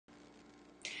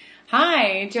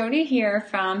Hi, Jody here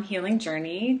from Healing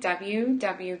Journey,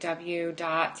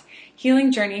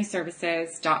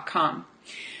 www.healingjourneyservices.com.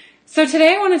 So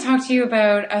today I want to talk to you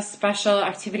about a special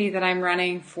activity that I'm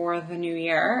running for the new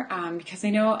year because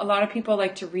I know a lot of people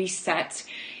like to reset.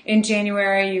 In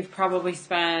January, you've probably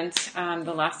spent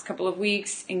the last couple of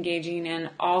weeks engaging in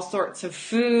all sorts of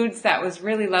foods. That was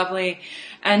really lovely.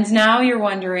 And now you're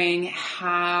wondering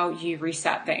how you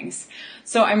reset things.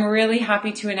 So I'm really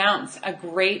happy to announce a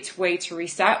great way to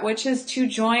reset, which is to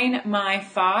join my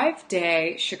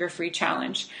 5-day sugar-free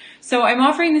challenge. So I'm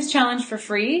offering this challenge for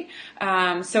free.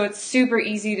 So it's super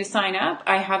easy to sign up.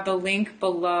 I have the link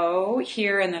below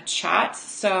here in the chat.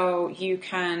 So you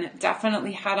can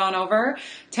definitely head on over,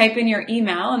 type in your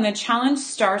email, and the challenge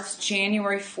starts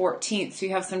January 14th. So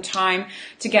you have some time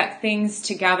to get things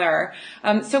together.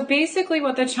 So basically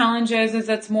what the challenge is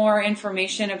it's more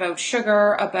information about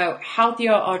sugar, about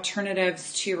healthier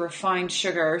alternatives to refined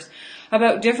sugars,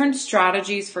 about different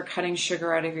strategies for cutting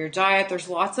sugar out of your diet. There's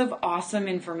lots of awesome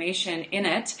information in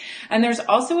it. And there's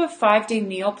also a 5-day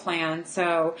meal plan.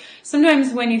 So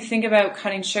sometimes when you think about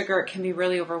cutting sugar, it can be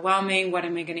really overwhelming. What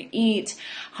am I going to eat?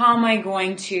 How am I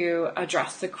going to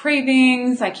address the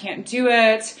cravings? I can't do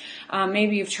it.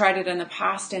 Maybe you've tried it in the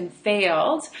past and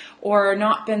failed or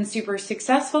not been super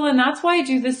successful. And that's why I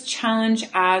do this challenge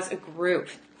as a group.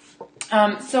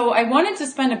 So I wanted to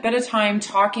spend a bit of time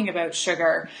talking about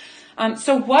sugar.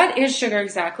 So what is sugar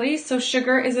exactly? So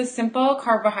sugar is a simple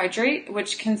carbohydrate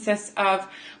which consists of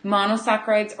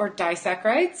monosaccharides or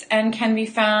disaccharides and can be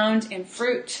found in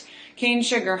fruit, cane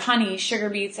sugar, honey, sugar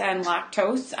beets, and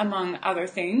lactose, among other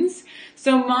things.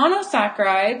 So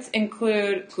monosaccharides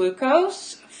include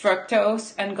glucose,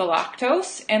 fructose, and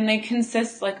galactose, and they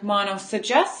consist, like mono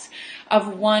suggests,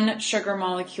 of one sugar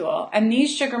molecule. And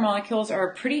these sugar molecules are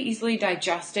pretty easily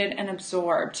digested and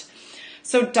absorbed.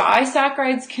 So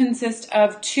disaccharides consist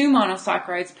of two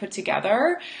monosaccharides put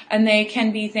together, and they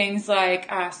can be things like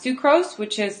sucrose,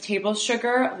 which is table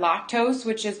sugar, lactose,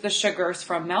 which is the sugars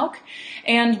from milk,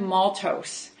 and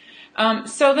maltose.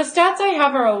 So the stats I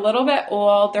have are a little bit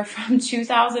old. They're from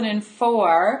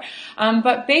 2004.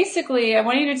 But basically, I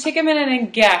want you to take a minute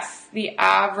and guess the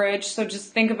average. So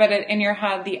just think about it in your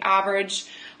head, the average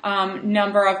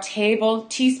number of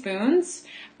teaspoons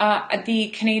the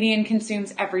Canadian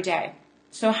consumes every day.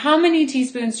 So how many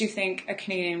teaspoons do you think a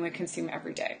Canadian would consume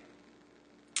every day?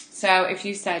 So if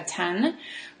you said 10, I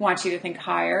want you to think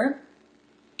higher.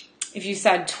 If you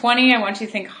said 20, I want you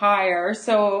to think higher.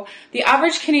 So the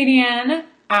average Canadian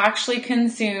actually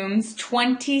consumes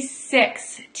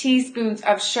 26 teaspoons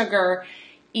of sugar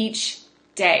each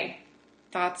day.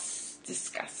 That's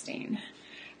disgusting.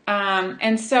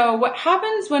 And so what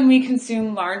happens when we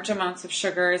consume large amounts of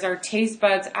sugar is our taste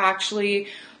buds actually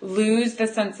lose the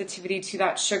sensitivity to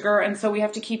that sugar. And so we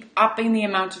have to keep upping the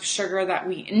amount of sugar that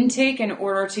we intake in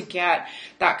order to get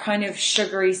that kind of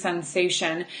sugary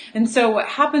sensation. And so what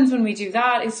happens when we do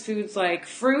that is foods like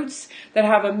fruits that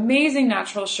have amazing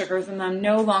natural sugars in them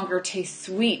no longer taste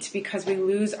sweet because we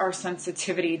lose our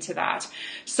sensitivity to that.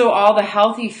 So all the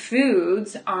healthy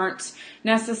foods aren't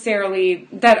necessarily,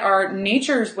 that are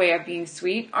nature's way of being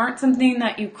sweet, aren't something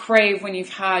that you crave when you've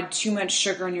had too much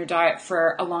sugar in your diet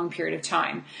for a long period of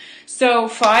time. So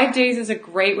 5 days is a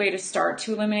great way to start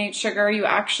to eliminate sugar. You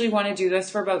actually want to do this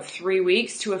for about 3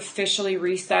 weeks to officially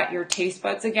reset your taste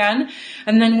buds again.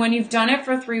 And then when you've done it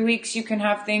for 3 weeks, you can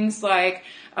have things like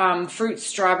fruits,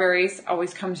 strawberries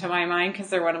always come to my mind because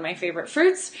they're one of my favorite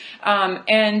fruits.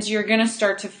 And you're going to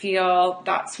start to feel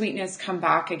that sweetness come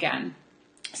back again.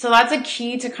 So that's a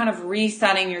key to kind of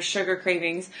resetting your sugar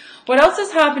cravings. What else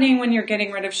is happening when you're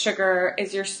getting rid of sugar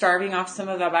is you're starving off some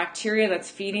of the bacteria that's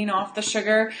feeding off the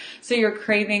sugar. So your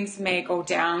cravings may go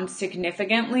down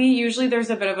significantly. Usually there's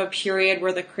a bit of a period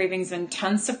where the cravings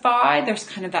intensify. There's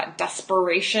kind of that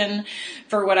desperation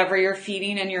for whatever you're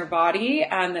feeding in your body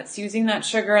and that's using that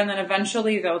sugar, and then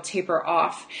eventually they'll taper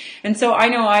off. And so I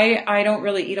know I don't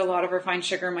really eat a lot of refined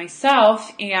sugar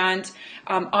myself, and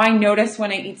I notice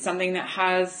when I eat something that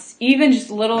has even just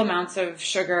little amounts of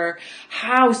sugar,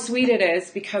 how sweet it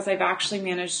is because I've actually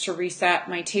managed to reset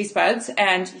my taste buds,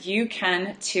 and you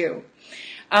can too.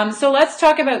 So let's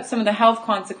talk about some of the health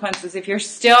consequences. If you're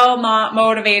still not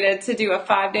motivated to do a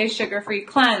 5-day sugar-free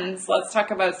cleanse, let's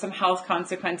talk about some health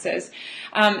consequences.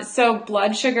 So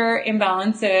blood sugar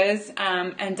imbalances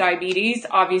and diabetes,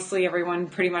 obviously everyone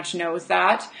pretty much knows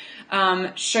that.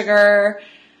 Sugar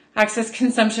Excess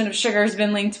consumption of sugar has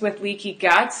been linked with leaky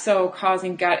gut, so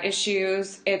causing gut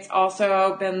issues. It's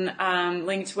also been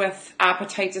linked with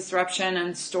appetite disruption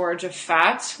and storage of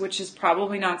fat, which is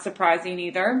probably not surprising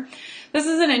either. This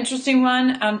is an interesting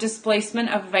one,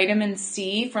 displacement of vitamin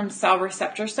C from cell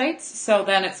receptor sites. So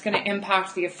then it's going to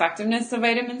impact the effectiveness of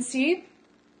vitamin C,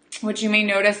 which you may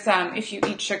notice if you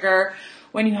eat sugar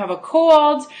when you have a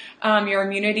cold, your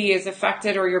immunity is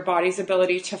affected or your body's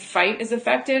ability to fight is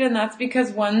affected. And that's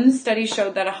because one study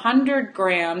showed that 100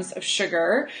 grams of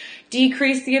sugar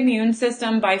decreased the immune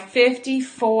system by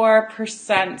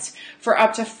 54% for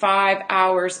up to 5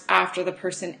 hours after the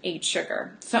person ate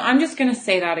sugar. So I'm just going to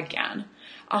say that again.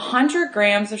 100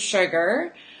 grams of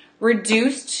sugar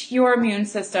reduced your immune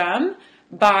system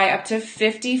by up to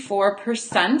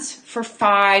 54% for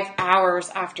 5 hours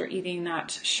after eating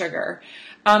that sugar.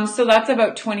 So that's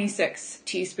about 26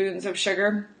 teaspoons of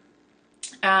sugar.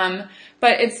 But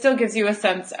it still gives you a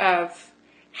sense of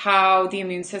how the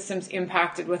immune system's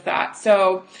impacted with that.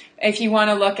 So if you want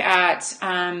to look at,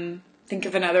 think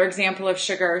of another example of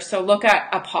sugar. So look at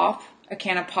a pop. A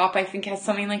can of pop, I think, has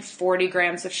something like 40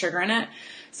 grams of sugar in it.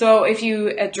 So if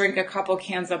you drink a couple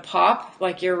cans of pop,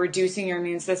 like you're reducing your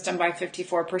immune system by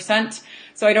 54%.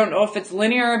 So I don't know if it's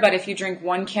linear, but if you drink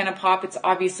one can of pop, it's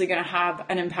obviously going to have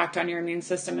an impact on your immune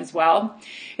system as well.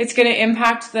 It's going to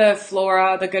impact the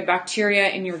flora, the good bacteria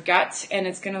in your gut, and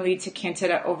it's going to lead to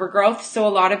candida overgrowth. So a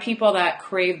lot of people that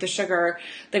crave the sugar,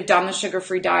 they've done the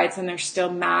sugar-free diets and there's still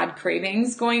mad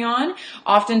cravings going on.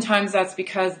 Oftentimes that's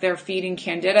because they're feeding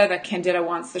candida. That candida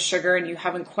wants the sugar and you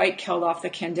haven't quite killed off the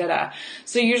candida.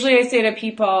 So usually I say to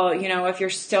people, if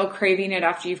you're still craving it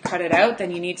after you've cut it out,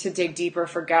 then you need to dig deeper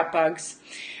for gut bugs.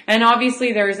 And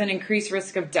obviously there is an increased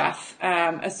risk of death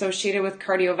associated with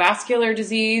cardiovascular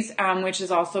disease, which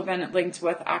has also been linked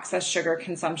with excess sugar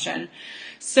consumption.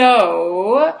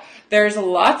 So there's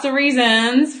lots of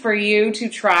reasons for you to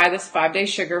try this 5-day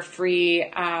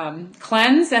sugar-free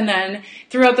cleanse. And then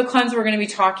throughout the cleanse, we're going to be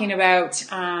talking about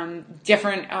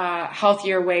different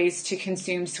healthier ways to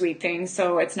consume sweet things.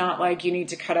 So it's not like you need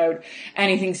to cut out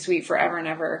anything sweet forever and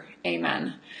ever.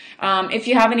 Amen. If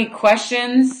you have any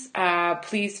questions,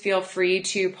 please feel free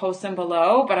to post them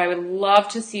below, but I would love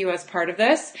to see you as part of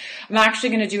this. I'm actually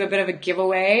going to do a bit of a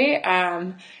giveaway,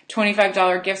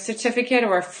 $25 gift certificate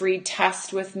or a free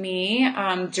test with me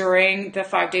during the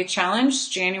 5-day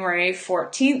challenge, January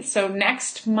 14th. So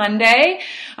next Monday.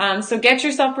 So get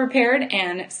yourself prepared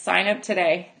and sign up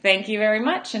today. Thank you very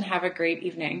much and have a great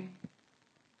evening.